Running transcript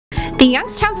The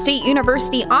Youngstown State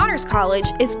University Honors College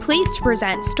is pleased to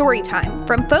present Storytime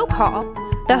from Folk Hall,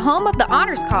 the home of the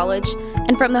Honors College,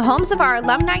 and from the homes of our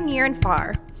alumni near and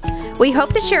far. We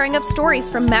hope the sharing of stories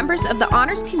from members of the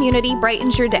honors community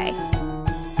brightens your day.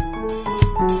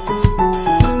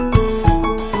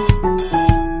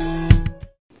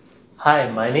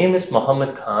 Hi, my name is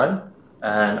Mohammed Khan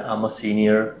and I'm a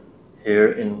senior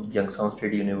here in Youngstown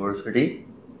State University.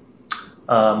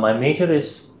 My major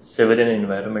is Civil and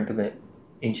Environmental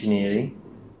Engineering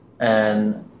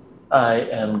and I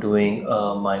am doing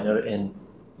a minor in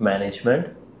Management.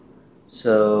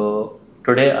 So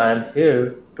today I am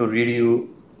here to read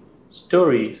you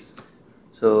stories.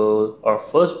 So our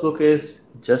first book is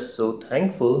Just So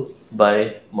Thankful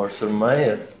by Mercer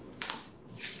Meyer.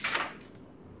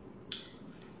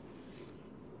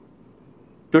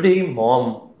 Today,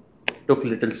 Mom took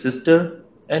little sister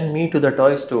and me to the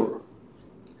toy store.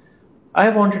 I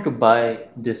wanted to buy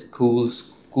this cool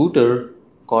scooter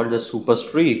called the Super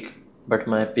Streak, but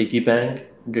my piggy bank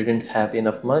didn't have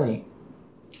enough money.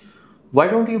 Why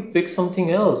don't you pick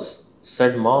something else?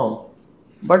 Said Mom.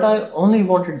 But I only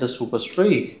wanted the Super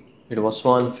Streak. It was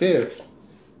so unfair.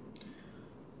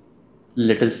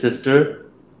 Little sister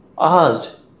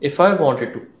asked if I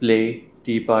wanted to play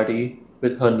tea party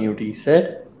with her new tea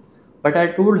set, but I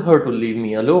told her to leave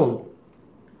me alone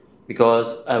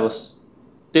because I was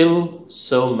still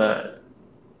so mad.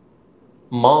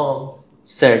 Mom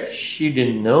said she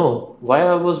didn't know why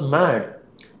I was mad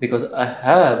because I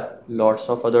have lots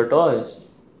of other toys.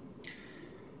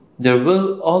 There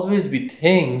will always be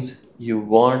things you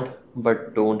want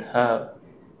but don't have,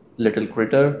 little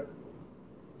critter,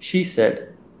 she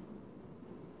said.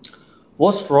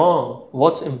 What's wrong?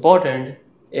 What's important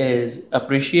is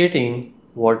appreciating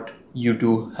what you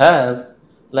do have,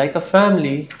 like a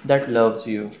family that loves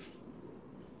you.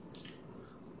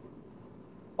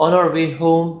 On our way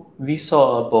home, we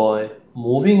saw a boy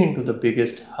moving into the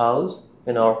biggest house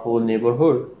in our whole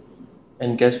neighborhood.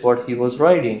 And guess what he was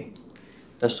riding?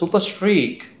 The Super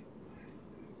Streak.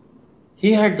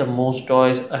 He had the most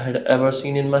toys I had ever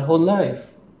seen in my whole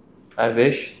life. I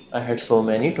wish I had so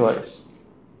many toys.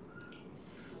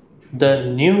 The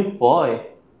new boy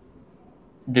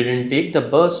didn't take the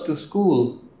bus to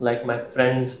school like my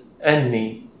friends and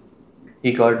me.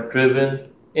 He got driven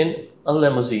in a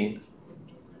limousine.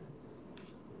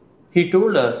 He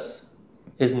told us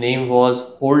his name was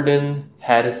Holden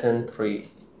Harrison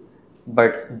III,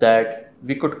 but that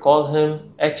we could call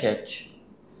him HH.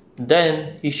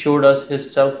 Then he showed us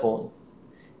his cell phone.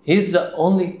 He's the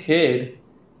only kid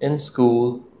in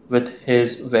school with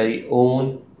his very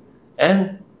own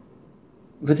and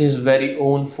with his very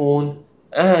own phone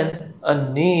and a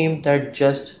name that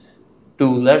just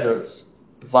two letters.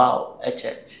 Wow,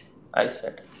 HH, I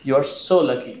said. You are so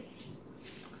lucky.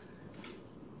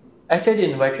 HH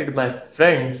invited my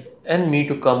friends and me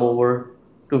to come over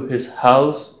to his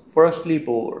house for a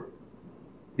sleepover.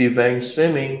 We went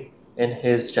swimming in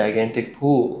his gigantic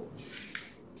pool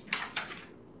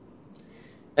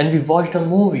and we watched a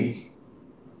movie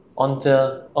on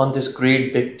this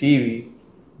great big TV.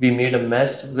 We made a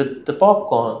mess with the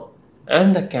popcorn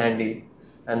and the candy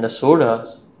and the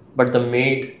sodas, but the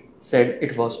maid said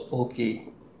it was okay.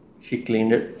 She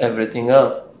cleaned everything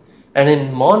up. And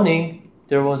in morning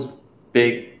there was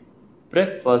big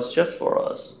breakfast just for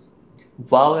us.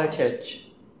 Wow, HH,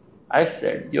 I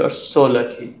said, you're so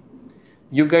lucky.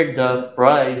 You get the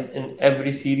prize in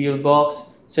every cereal box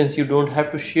since you don't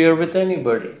have to share with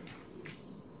anybody.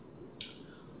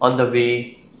 On the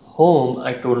way home,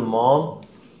 I told Mom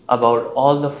about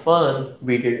all the fun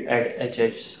we did at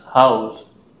HH's house.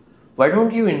 Why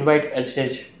don't you invite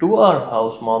HH to our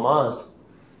house? Mom asked.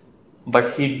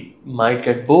 But he might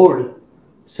get bored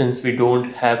since we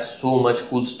don't have so much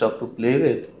cool stuff to play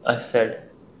with, I said.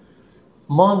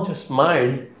 Mom just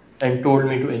smiled and told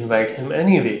me to invite him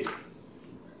anyway.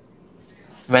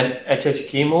 When HH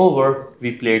came over,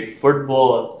 we played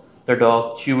football. The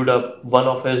dog chewed up one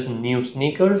of his new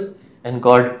sneakers and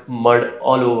got mud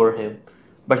all over him.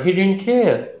 But he didn't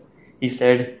care. He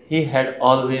said he had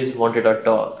always wanted a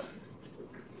dog.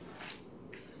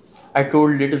 I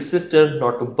told little sister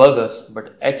not to bug us,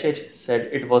 but HH said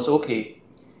it was okay.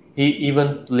 He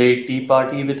even played tea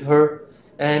party with her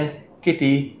and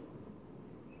Kitty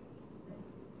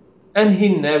and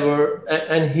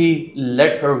he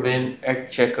let her win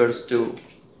at checkers too.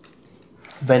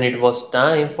 When it was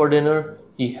time for dinner,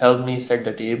 he helped me set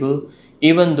the table,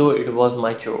 even though it was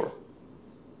my chore.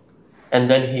 And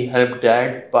then he helped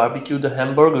Dad barbecue the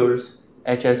hamburgers.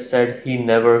 HS said he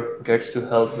never gets to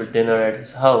help with dinner at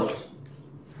his house.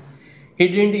 He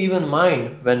didn't even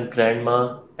mind when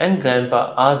Grandma And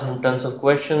Grandpa asked him tons of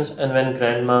questions, and when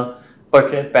Grandma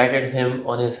patted him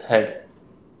on his head,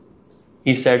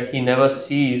 he said he never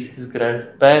sees his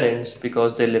grandparents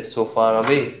because they live so far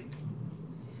away.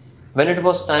 When it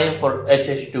was time for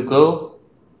HH to go,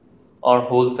 our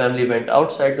whole family went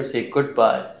outside to say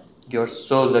goodbye. You're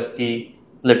so lucky,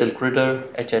 little critter,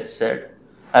 HH said.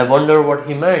 I wonder what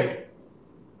he meant.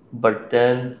 But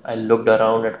then I looked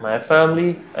around at my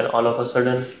family and all of a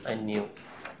sudden I knew.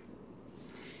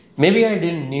 Maybe I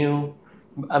didn't knew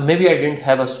maybe I didn't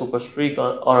have a super streak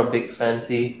or a big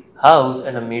fancy house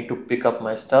and a maid to pick up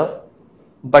my stuff.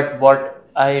 But what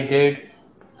I did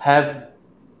have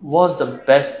was the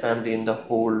best family in the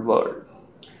whole world.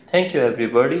 Thank you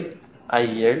everybody, I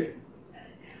yelled.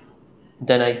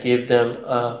 Then I gave them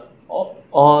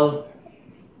all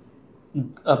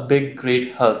a big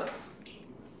great hug.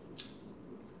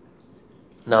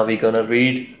 Now we're gonna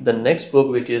read the next book,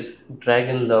 which is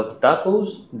Dragon Love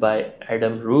Tacos by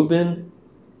Adam Rubin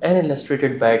and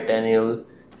illustrated by Daniel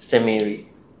Semiri.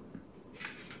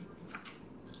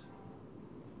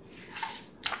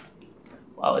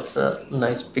 Wow, it's a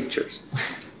nice pictures.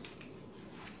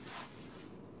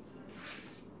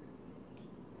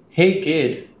 Hey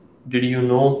kid, did you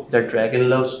know that dragon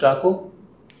loves taco?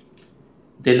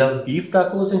 They love beef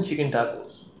tacos and chicken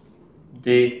tacos.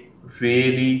 They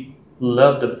really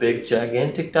love the big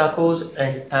gigantic tacos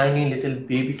and tiny little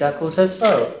baby tacos as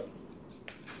well.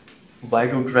 Why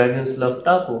do dragons love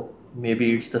taco?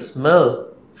 Maybe it's the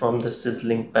smell from the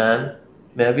sizzling pan.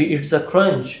 Maybe it's the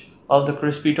crunch of the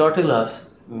crispy tortillas.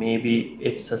 Maybe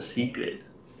it's a secret.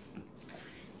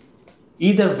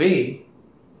 Either way,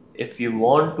 if you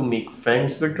want to make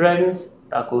friends with dragons,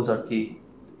 tacos are key.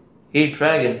 Hey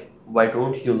dragon, why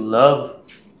don't you love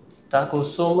tacos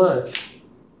so much?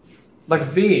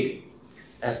 But wait,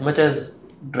 as much as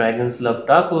dragons love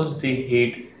tacos, they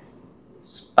hate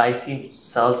spicy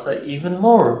salsa even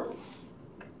more.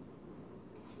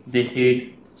 They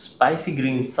hate spicy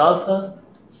green salsa,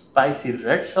 spicy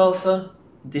red salsa,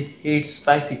 they hate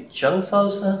spicy chunk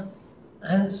salsa,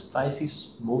 and spicy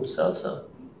smooth salsa.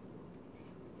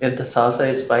 If the salsa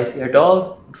is spicy at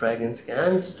all, dragons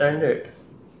can't stand it.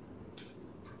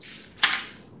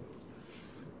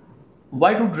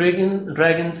 Why do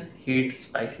dragons hate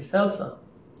spicy salsa?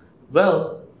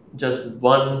 Well, just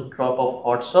one drop of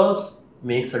hot sauce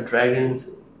makes a dragon's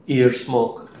ear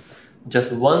smoke.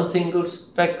 Just one single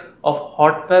speck of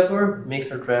hot pepper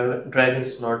makes a dragon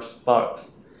snort sparks.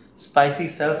 Spicy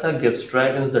salsa gives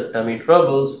dragons the tummy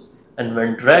troubles, and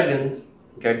when dragons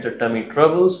get the tummy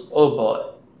troubles, oh boy.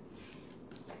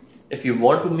 If you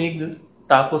want to make the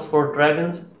tacos for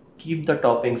dragons, keep the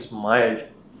toppings mild.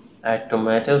 Add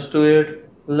tomatoes to it,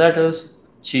 lettuce,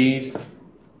 cheese.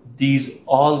 These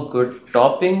all good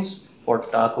toppings for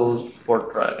tacos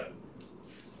for dragon.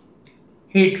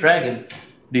 Hey dragon,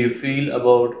 do you feel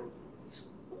about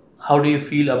how do you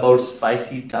feel about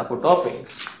spicy taco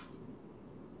toppings?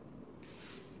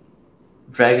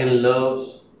 Dragon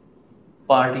loves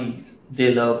parties.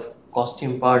 They love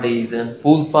costume parties and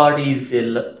pool parties.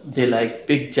 They like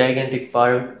big gigantic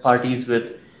parties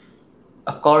with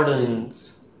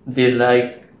accordions. They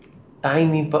like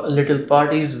tiny little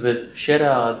parties with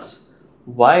charades.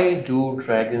 Why do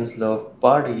dragons love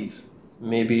parties?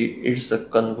 Maybe it's the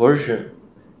conversion.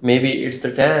 Maybe it's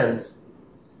the dance.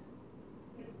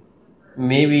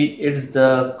 Maybe it's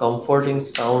the comforting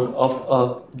sound of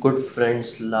a good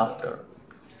friend's laughter.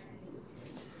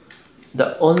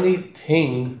 The only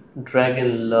thing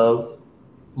dragon love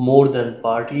more than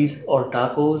parties or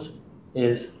tacos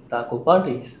is taco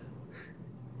parties.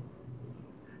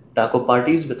 Taco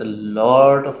parties with a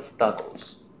lot of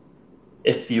tacos.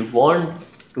 If you want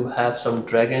to have some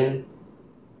dragon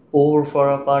over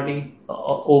for a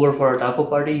taco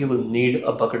party, you will need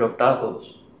a bucket of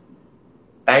tacos.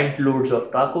 Pant loads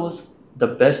of tacos. The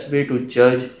best way to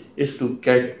judge is to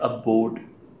get a boat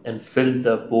and fill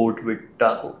the boat with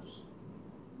tacos.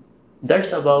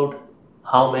 That's about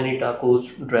how many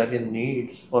tacos Dragon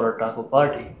needs for a taco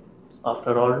party.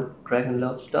 After all, Dragon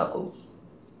loves tacos.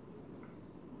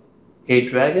 Hey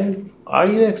Dragon, are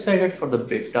you excited for the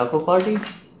big taco party?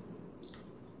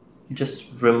 Just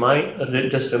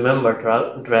remember,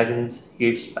 dragons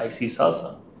hate spicy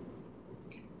salsa.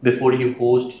 Before you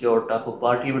host your taco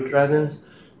party with dragons,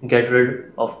 get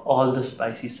rid of all the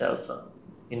spicy salsa.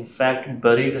 In fact,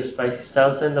 bury the spicy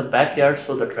salsa in the backyard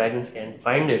so the dragons can't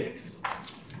find it.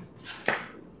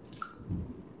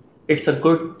 It's a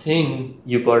good thing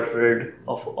you got rid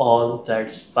of all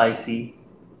that spicy.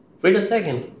 Wait a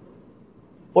second,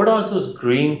 what are those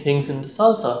green things in the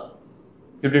salsa?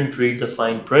 You didn't read the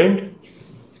fine print?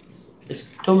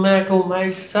 It's tomato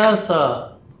mild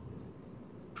salsa.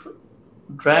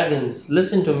 Dragons,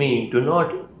 listen to me. Do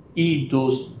not eat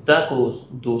those tacos,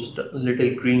 those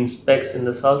little green specks in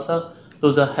the salsa.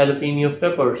 Those are jalapeno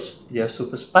peppers. They are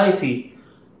super spicy.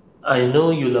 I know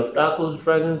you love tacos,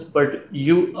 dragons, but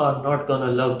you are not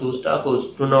gonna love those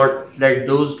tacos. Do not let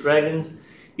those dragons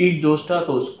eat those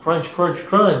tacos. Crunch, crunch,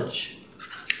 crunch.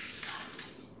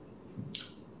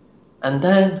 And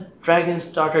then dragons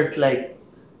started like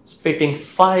spitting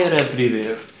fire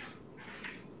everywhere.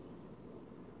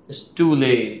 It's too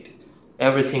late.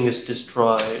 Everything is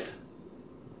destroyed.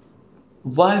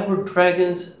 Why would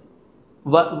dragons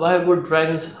why would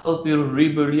dragons help you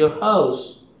rebuild your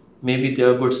house? Maybe they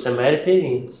are good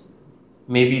Samaritans.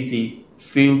 Maybe they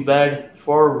feel bad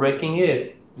for wrecking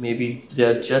it. Maybe they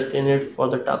are just in it for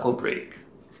the taco break.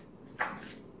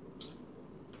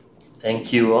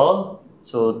 Thank you all.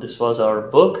 So this was our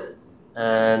book,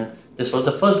 and this was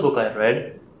the first book I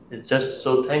read. It's just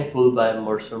so thankful by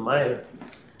Mercer Meyer.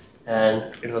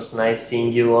 And it was nice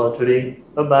seeing you all today.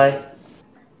 Bye bye.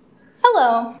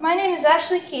 Hello, my name is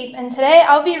Ashley Keep, and today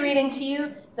I'll be reading to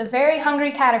you The Very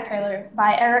Hungry Caterpillar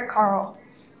by Eric Carle.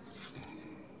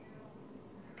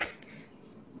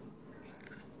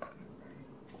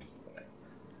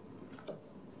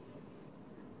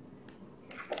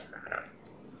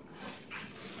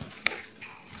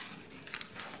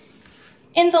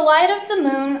 In the light of the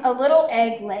moon, a little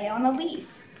egg lay on a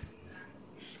leaf.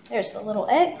 There's the little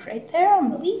egg right there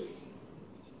on the leaf.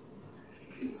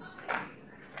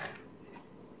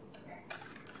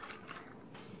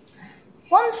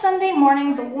 One Sunday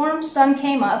morning, the warm sun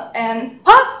came up, and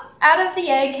pop! Out of the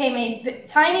egg came a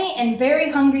tiny and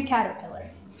very hungry caterpillar.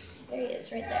 There he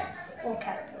is, right there, little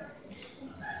caterpillar.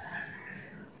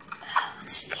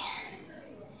 Let's see.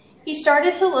 He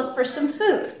started to look for some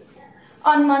food.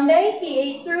 On Monday, he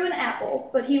ate through an apple,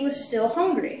 but he was still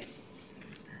hungry.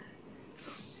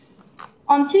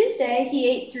 On Tuesday, he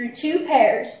ate through 2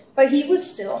 pears, but he was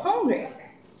still hungry.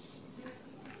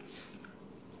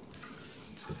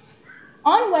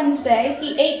 On Wednesday,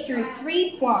 he ate through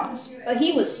 3 plums, but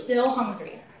he was still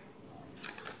hungry.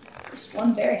 This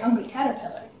one very hungry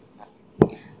caterpillar.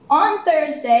 On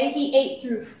Thursday, he ate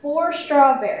through 4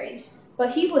 strawberries,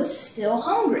 but he was still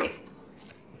hungry.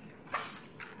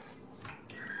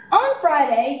 On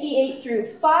Friday, he ate through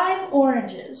 5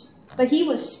 oranges, but he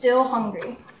was still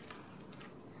hungry.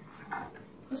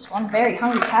 This one very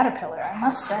hungry caterpillar, I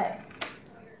must say.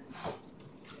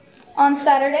 On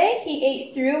Saturday, he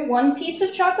ate through 1 piece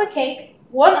of chocolate cake,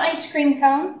 1 ice cream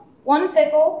cone, 1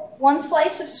 pickle, 1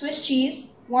 slice of Swiss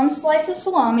cheese, 1 slice of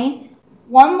salami,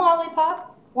 1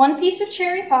 lollipop, 1 piece of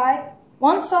cherry pie,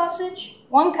 1 sausage,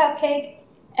 1 cupcake,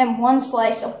 and 1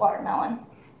 slice of watermelon.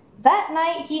 That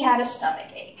night, he had a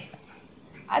stomach ache.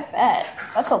 I bet.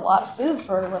 That's a lot of food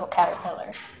for a little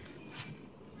caterpillar.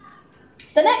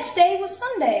 The next day was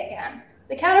Sunday again.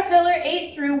 The caterpillar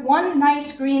ate through 1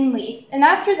 nice green leaf, and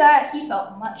after that, he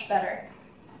felt much better.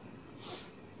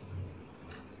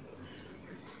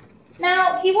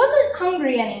 Now, he wasn't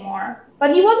hungry anymore,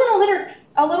 but he wasn't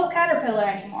a little caterpillar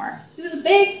anymore. He was a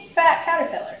big, fat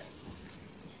caterpillar.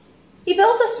 He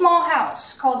built a small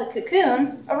house, called a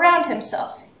cocoon, around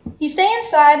himself. He stayed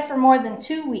inside for more than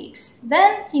 2 weeks.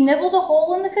 Then he nibbled a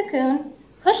hole in the cocoon,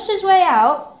 pushed his way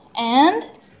out, and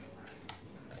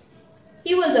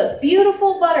he was a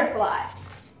beautiful butterfly.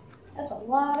 That's a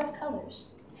lot of colors.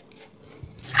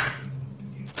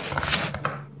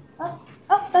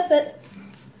 Oh, that's it.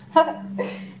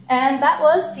 And that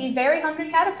was The Very Hungry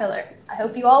Caterpillar. I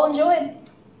hope you all enjoyed.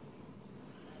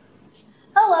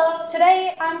 Hello,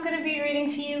 today I'm going to be reading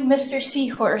to you Mister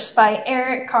Seahorse by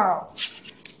Eric Carle.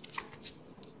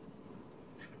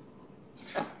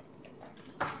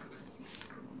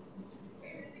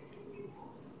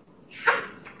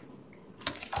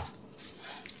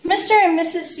 Mr. and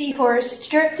Mrs. Seahorse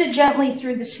drifted gently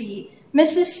through the sea.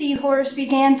 Mrs. Seahorse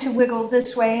began to wiggle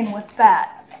this way and with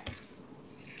that.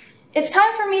 "It's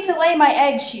time for me to lay my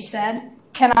eggs," she said.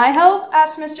 "Can I help?"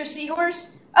 asked Mr.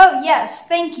 Seahorse. "Oh, yes,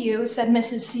 thank you," said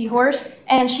Mrs. Seahorse,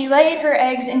 and she laid her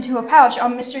eggs into a pouch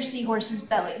on Mr. Seahorse's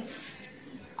belly.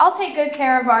 "I'll take good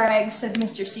care of our eggs," said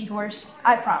Mr. Seahorse.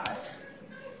 "I promise."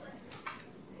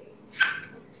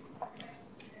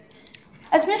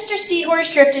 As Mr. Seahorse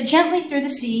drifted gently through the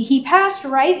sea, he passed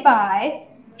right by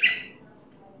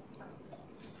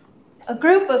a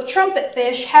group of trumpet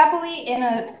fish happily in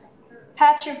a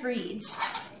patch of reeds.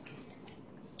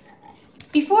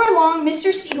 Before long,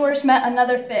 Mr. Seahorse met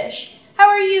another fish. "How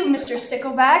are you, Mr.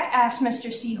 Stickleback?" asked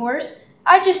Mr. Seahorse.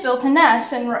 "I just built a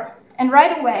nest, and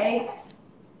right away,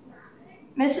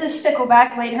 Mrs.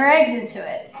 Stickleback laid her eggs into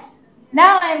it.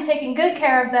 Now I am taking good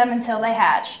care of them until they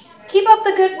hatch. "Keep up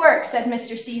the good work," said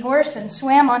Mr. Seahorse, and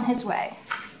swam on his way.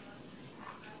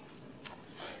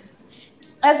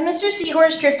 As Mr.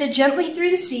 Seahorse drifted gently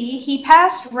through the sea, he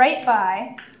passed right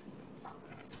by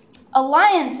a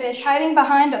lionfish hiding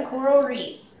behind a coral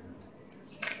reef.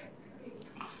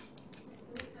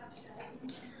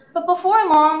 But before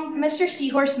long, Mr.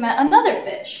 Seahorse met another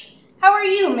fish. "How are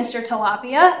you, Mr.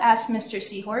 Tilapia?" asked Mr.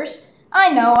 Seahorse. I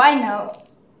know.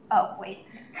 Oh, wait.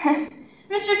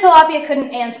 Mr. Tilapia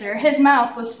couldn't answer. His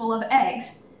mouth was full of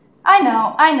eggs. I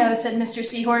know, said Mr.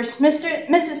 Seahorse.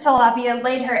 Mrs. Tilapia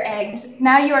laid her eggs.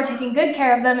 Now you are taking good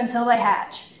care of them until they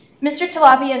hatch. Mr.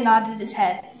 Tilapia nodded his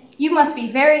head. You must be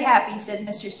very happy, said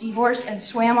Mr. Seahorse, and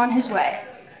swam on his way.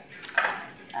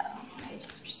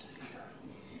 Pages are stuck.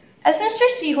 As Mr.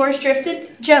 Seahorse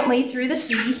drifted gently through the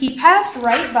sea, he passed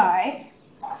right by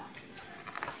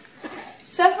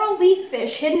several leaf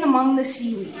fish hidden among the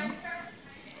seaweed.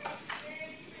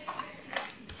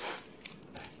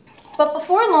 But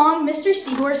before long, Mr.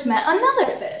 Seahorse met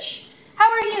another fish.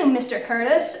 How are you, Mr.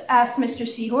 Curtis? Asked Mr.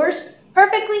 Seahorse.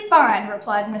 Perfectly fine,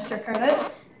 replied Mr. Curtis.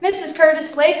 Mrs.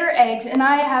 Curtis laid her eggs, and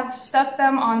I have stuck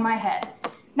them on my head.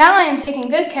 Now I am taking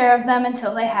good care of them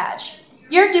until they hatch.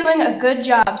 You're doing a good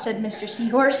job, said Mr.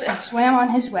 Seahorse, and swam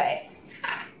on his way.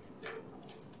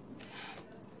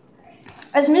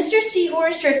 As Mr.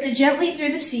 Seahorse drifted gently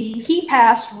through the sea, he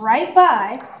passed right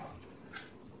by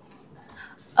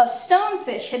a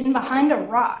stonefish hidden behind a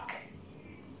rock.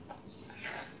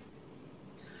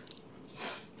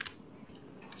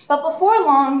 But before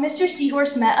long, Mr.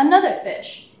 Seahorse met another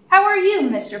fish. How are you,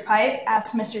 Mr. Pipe?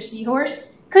 Asked Mr.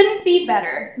 Seahorse. Couldn't be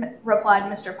better, replied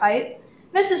Mr. Pipe.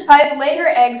 Mrs. Pipe laid her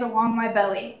eggs along my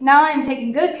belly. Now I am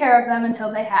taking good care of them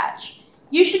until they hatch.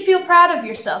 You should feel proud of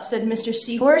yourself, said Mr.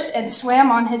 Seahorse, and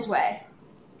swam on his way.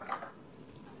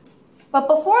 But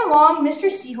before long, Mr.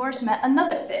 Seahorse met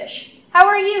another fish. How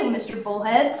are you, Mr.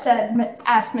 Bullhead?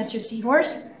 asked Mr.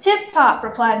 Seahorse. Tip-top,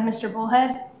 replied Mr.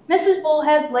 Bullhead. Mrs.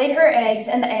 Bullhead laid her eggs,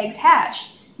 and the eggs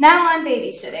hatched. Now I'm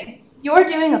babysitting. You're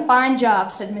doing a fine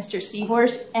job, said Mr.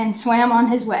 Seahorse, and swam on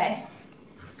his way.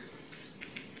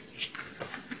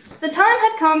 The time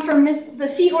had come for the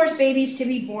seahorse babies to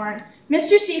be born.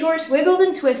 Mr. Seahorse wiggled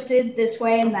and twisted this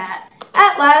way and that.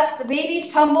 At last, the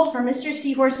babies tumbled from Mr.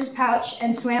 Seahorse's pouch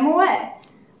and swam away.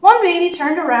 One baby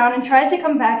turned around and tried to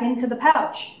come back into the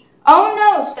pouch. Oh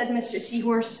no, said Mr.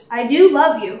 Seahorse, I do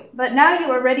love you, but now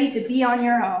you are ready to be on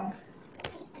your own.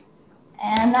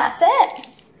 And that's it.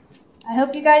 I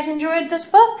hope you guys enjoyed this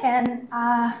book, and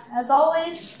as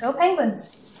always, go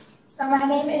Penguins. So my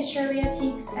name is Shirley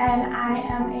Peaks, and I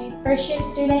am a first-year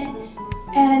student,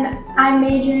 and I'm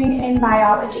majoring in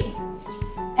biology.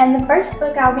 And the first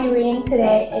book I'll be reading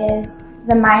today is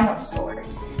The Minosaur.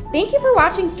 Thank you for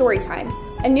watching Storytime,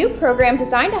 a new program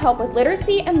designed to help with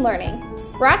literacy and learning,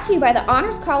 brought to you by the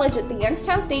Honors College at the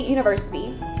Youngstown State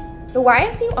University. The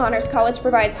YSU Honors College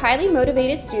provides highly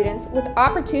motivated students with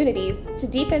opportunities to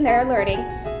deepen their learning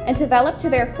and develop to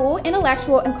their full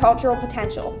intellectual and cultural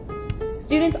potential.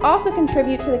 Students also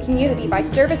contribute to the community by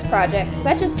service projects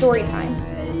such as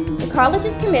Storytime. The college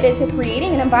is committed to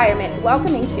creating an environment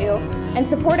welcoming to and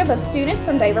supportive of students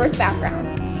from diverse backgrounds.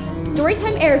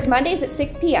 Storytime airs Mondays at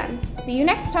 6 p.m. See you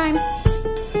next time!